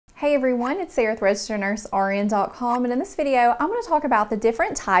Hey everyone, it's Sarah with RegisteredNurseRN.com, and in this video I'm going to talk about the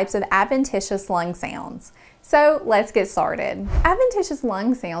different types of adventitious lung sounds. So let's get started. Adventitious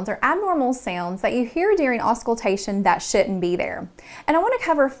lung sounds are abnormal sounds that you hear during auscultation that shouldn't be there. And I want to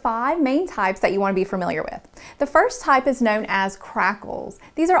cover 5 main types that you want to be familiar with. The first type is known as crackles.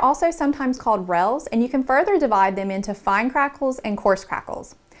 These are also sometimes called rels, and you can further divide them into fine crackles and coarse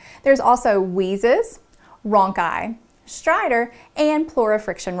crackles. There's also wheezes, Rhonchi, Stridor, and pleural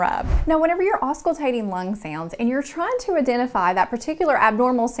friction rub. Now, whenever you're auscultating lung sounds and you're trying to identify that particular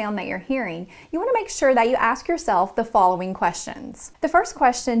abnormal sound that you're hearing, you want to make sure that you ask yourself the following questions. The first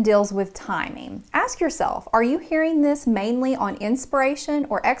question deals with timing. Ask yourself, are you hearing this mainly on inspiration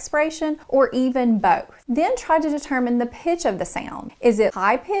or expiration, or even both? Then try to determine the pitch of the sound. Is it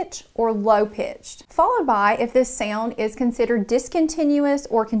high pitch or low pitched? Followed by if this sound is considered discontinuous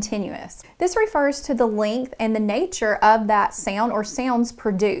or continuous. This refers to the length and the nature of that sound or sounds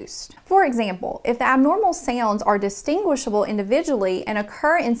produced. For example, if the abnormal sounds are distinguishable individually and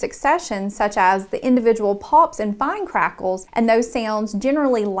occur in succession, such as the individual pops and fine crackles, and those sounds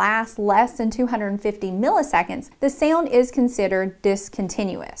generally last less than 250 milliseconds, the sound is considered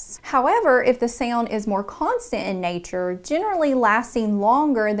discontinuous. However, if the sound is more constant in nature, generally lasting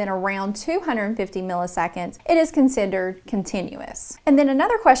longer than around 250 milliseconds, it is considered continuous. And then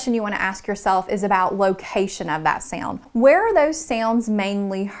another question you want to ask yourself is about location of that sound. Where are those sounds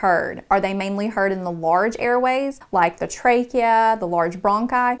mainly heard? Are they mainly heard in the large airways, like the trachea, the large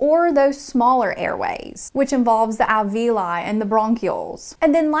bronchi, or those smaller airways, which involves the alveoli and the bronchioles?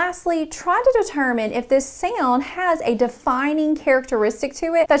 And then lastly, try to determine if this sound has a defining characteristic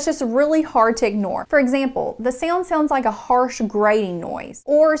to it that's just really hard to ignore. For example, the sound sounds like a harsh grating noise,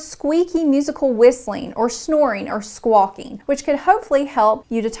 or squeaky musical whistling, or snoring, or squawking, which could hopefully help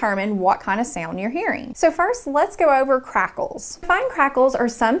you determine what kind of sound you're hearing. So first, let's go over crackles. Fine crackles are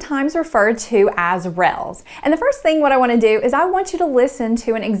sometimes referred to as rels. And the first thing what I want to do is I want you to listen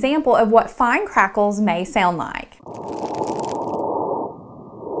to an example of what fine crackles may sound like.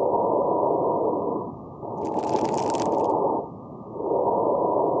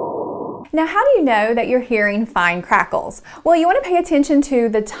 Now, how do you know that you're hearing fine crackles? Well, you want to pay attention to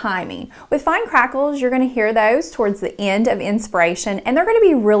the timing. With fine crackles, you're going to hear those towards the end of inspiration, and they're going to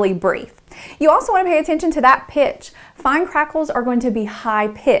be really brief. You also want to pay attention to that pitch. Fine crackles are going to be high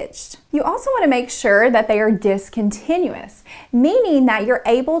pitched. You also want to make sure that they are discontinuous, meaning that you're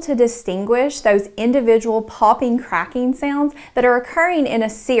able to distinguish those individual popping, cracking sounds that are occurring in a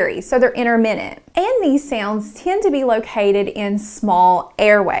series, so they're intermittent. And these sounds tend to be located in small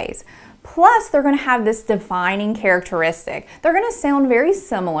airways. Plus, they're going to have this defining characteristic. They're going to sound very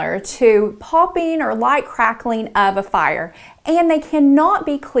similar to popping or light crackling of a fire, and they cannot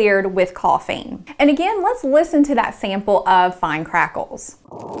be cleared with coughing. And again, let's listen to that sample of fine crackles.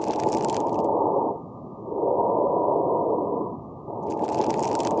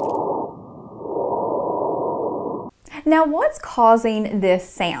 Now, what's causing this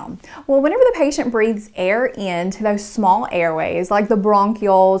sound? Well, whenever the patient breathes air into those small airways, like the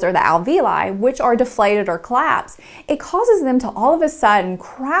bronchioles or the alveoli, which are deflated or collapsed, it causes them to all of a sudden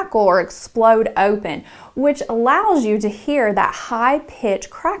crackle or explode open, which allows you to hear that high-pitched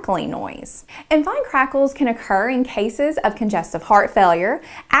crackling noise. And fine crackles can occur in cases of congestive heart failure,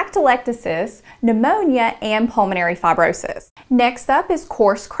 atelectasis, pneumonia, and pulmonary fibrosis. Next up is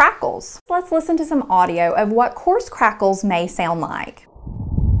coarse crackles. Let's listen to some audio of what coarse crackles may sound like.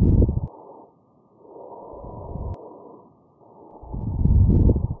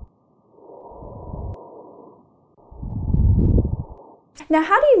 Now,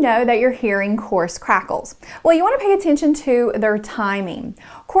 how do you know that you're hearing coarse crackles? Well, you want to pay attention to their timing.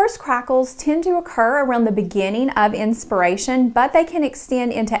 Coarse crackles tend to occur around the beginning of inspiration, but they can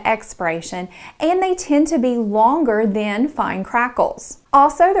extend into expiration, and they tend to be longer than fine crackles.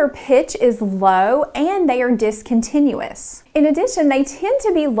 Also, their pitch is low and they are discontinuous. In addition, they tend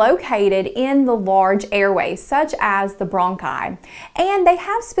to be located in the large airways, such as the bronchi, and they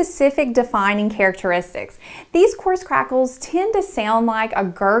have specific defining characteristics. These coarse crackles tend to sound like a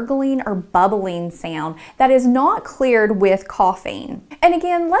gurgling or bubbling sound that is not cleared with coughing. And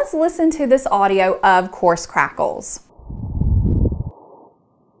again, let's listen to this audio of coarse crackles.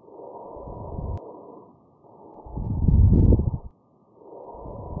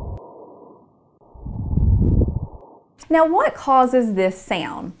 Now, what causes this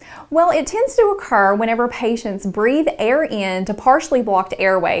sound? Well, it tends to occur whenever patients breathe air into partially blocked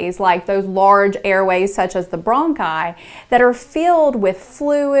airways, like those large airways such as the bronchi, that are filled with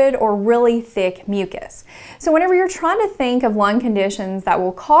fluid or really thick mucus. So whenever you're trying to think of lung conditions that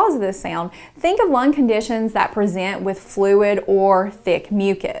will cause this sound, think of lung conditions that present with fluid or thick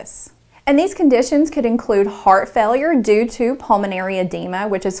mucus. And these conditions could include heart failure due to pulmonary edema,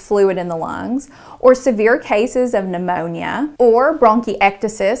 which is fluid in the lungs, or severe cases of pneumonia, or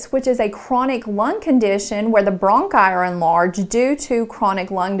bronchiectasis, which is a chronic lung condition where the bronchi are enlarged due to chronic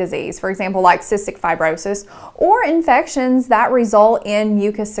lung disease, for example, like cystic fibrosis, or infections that result in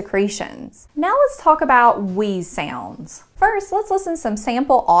mucus secretions. Now let's talk about wheeze sounds. First, let's listen to some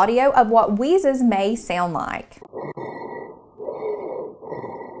sample audio of what wheezes may sound like.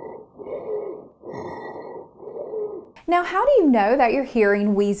 Now, how do you know that you're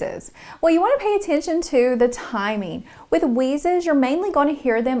hearing wheezes? Well, you want to pay attention to the timing. With wheezes, you're mainly going to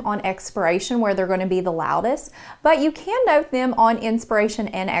hear them on expiration, where they're going to be the loudest, but you can note them on inspiration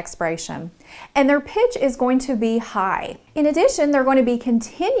and expiration. And their pitch is going to be high. In addition, they're going to be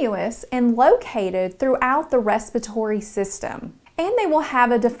continuous and located throughout the respiratory system. And they will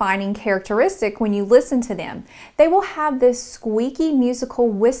have a defining characteristic when you listen to them. They will have this squeaky musical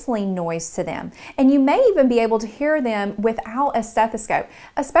whistling noise to them, and you may even be able to hear them without a stethoscope,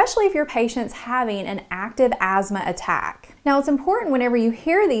 especially if your patient's having an active asthma attack. Now, it's important whenever you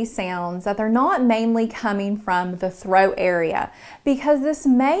hear these sounds that they're not mainly coming from the throat area, because this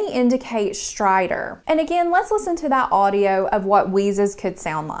may indicate stridor. And again, let's listen to that audio of what wheezes could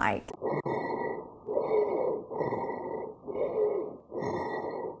sound like.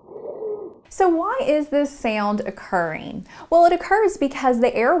 So why is this sound occurring? Well, it occurs because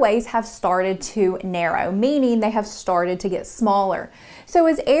the airways have started to narrow, meaning they have started to get smaller. So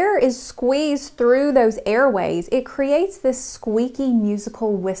as air is squeezed through those airways, it creates this squeaky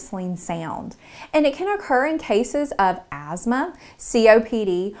musical whistling sound. And it can occur in cases of asthma,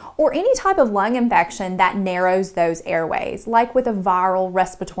 COPD, or any type of lung infection that narrows those airways, like with a viral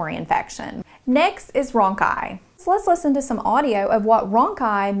respiratory infection. Next is rhonchi. So let's listen to some audio of what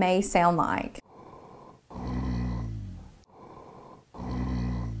rhonchi may sound like.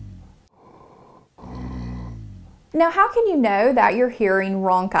 Now, how can you know that you're hearing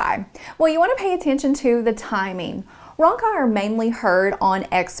rhonchi? Well, you want to pay attention to the timing. Rhonchi are mainly heard on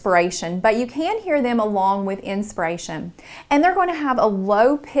expiration, but you can hear them along with inspiration. And they're going to have a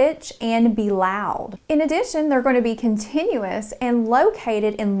low pitch and be loud. In addition, they're going to be continuous and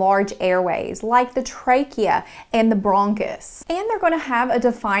located in large airways, like the trachea and the bronchus. And they're going to have a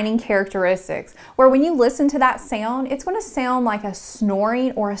defining characteristics, where when you listen to that sound, it's going to sound like a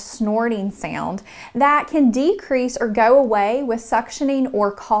snoring or a snorting sound that can decrease or go away with suctioning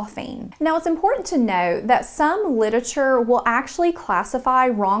or coughing. Now, it's important to note that some literature will actually classify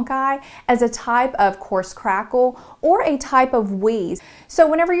rhonchi as a type of coarse crackle or a type of wheeze. So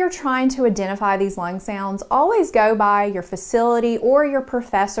whenever you're trying to identify these lung sounds, always go by your facility or your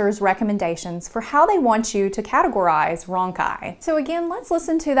professor's recommendations for how they want you to categorize rhonchi. So again, let's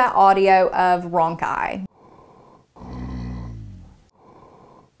listen to that audio of rhonchi.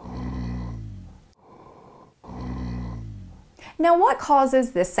 Now, what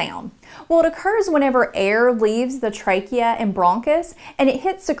causes this sound? Well, it occurs whenever air leaves the trachea and bronchus and it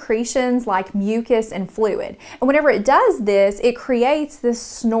hits secretions like mucus and fluid. And whenever it does this, it creates this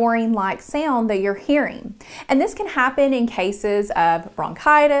snoring-like sound that you're hearing. And this can happen in cases of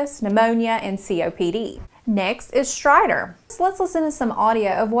bronchitis, pneumonia, and COPD. Next is stridor. So let's listen to some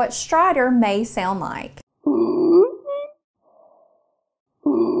audio of what stridor may sound like.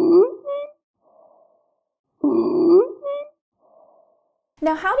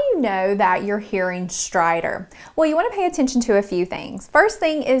 Now, how do you know that you're hearing stridor? Well, you want to pay attention to a few things. First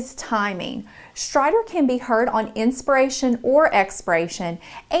thing is timing. Stridor can be heard on inspiration or expiration,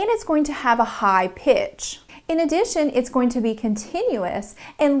 and it's going to have a high pitch. In addition, it's going to be continuous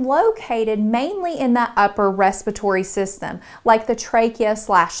and located mainly in the upper respiratory system, like the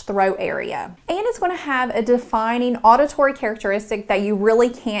trachea/throat area. And it's going to have a defining auditory characteristic that you really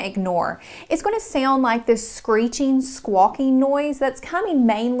can't ignore. It's going to sound like this screeching, squawking noise that's coming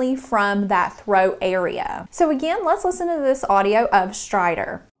mainly from that throat area. So again, let's listen to this audio of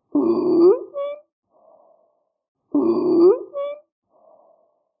stridor.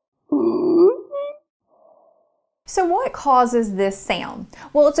 So what causes this sound?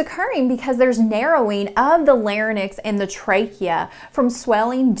 Well, it's occurring because there's narrowing of the larynx and the trachea from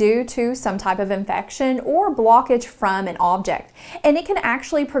swelling due to some type of infection or blockage from an object. And it can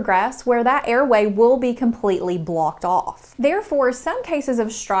actually progress where that airway will be completely blocked off. Therefore, some cases of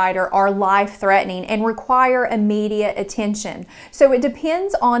stridor are life-threatening and require immediate attention. So it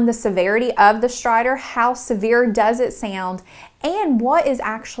depends on the severity of the stridor, how severe does it sound, and what is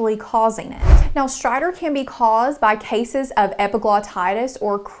actually causing it. Now, stridor can be caused by cases of epiglottitis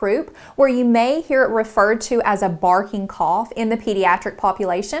or croup, where you may hear it referred to as a barking cough in the pediatric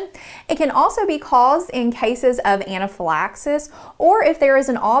population. It can also be caused in cases of anaphylaxis or if there is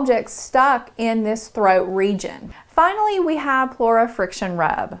an object stuck in this throat region. Finally, we have pleural friction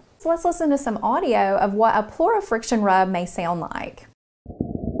rub. So let's listen to some audio of what a pleural friction rub may sound like.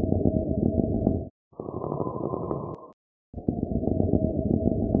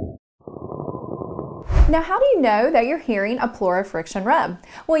 Now, how do you know that you're hearing a pleural friction rub?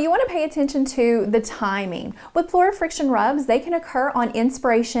 Well, you want to pay attention to the timing. With pleural friction rubs, they can occur on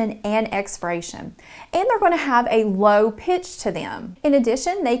inspiration and expiration, and they're going to have a low pitch to them. In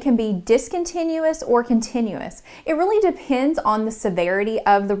addition, they can be discontinuous or continuous. It really depends on the severity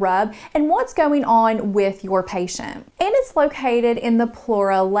of the rub and what's going on with your patient. And it's located in the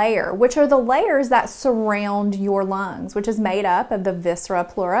pleura layer, which are the layers that surround your lungs, which is made up of the viscera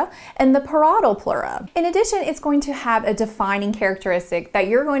pleura and the parietal pleura. In addition, it's going to have a defining characteristic that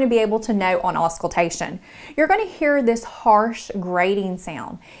you're going to be able to note on auscultation. You're going to hear this harsh grating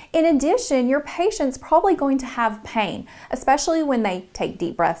sound. In addition, your patient's probably going to have pain, especially when they take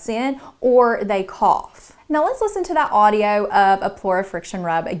deep breaths in or they cough. Now let's listen to that audio of a pleural friction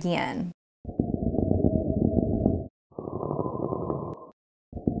rub again.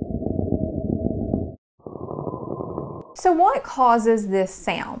 So what causes this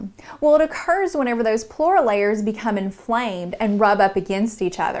sound? Well, it occurs whenever those pleural layers become inflamed and rub up against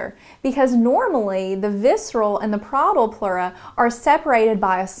each other, because normally the visceral and the parietal pleura are separated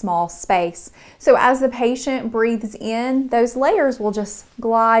by a small space. So as the patient breathes in, those layers will just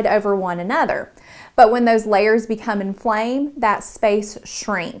glide over one another. But when those layers become inflamed, that space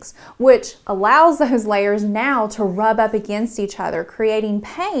shrinks, which allows those layers now to rub up against each other, creating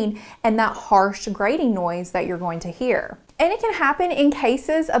pain and that harsh grating noise that you're going to hear. And it can happen in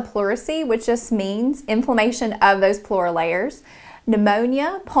cases of pleurisy, which just means inflammation of those pleural layers,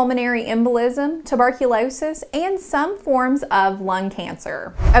 pneumonia, pulmonary embolism, tuberculosis, and some forms of lung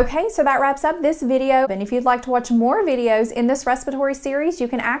cancer. Okay, so that wraps up this video. And if you'd like to watch more videos in this respiratory series, you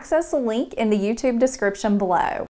can access the link in the YouTube description below.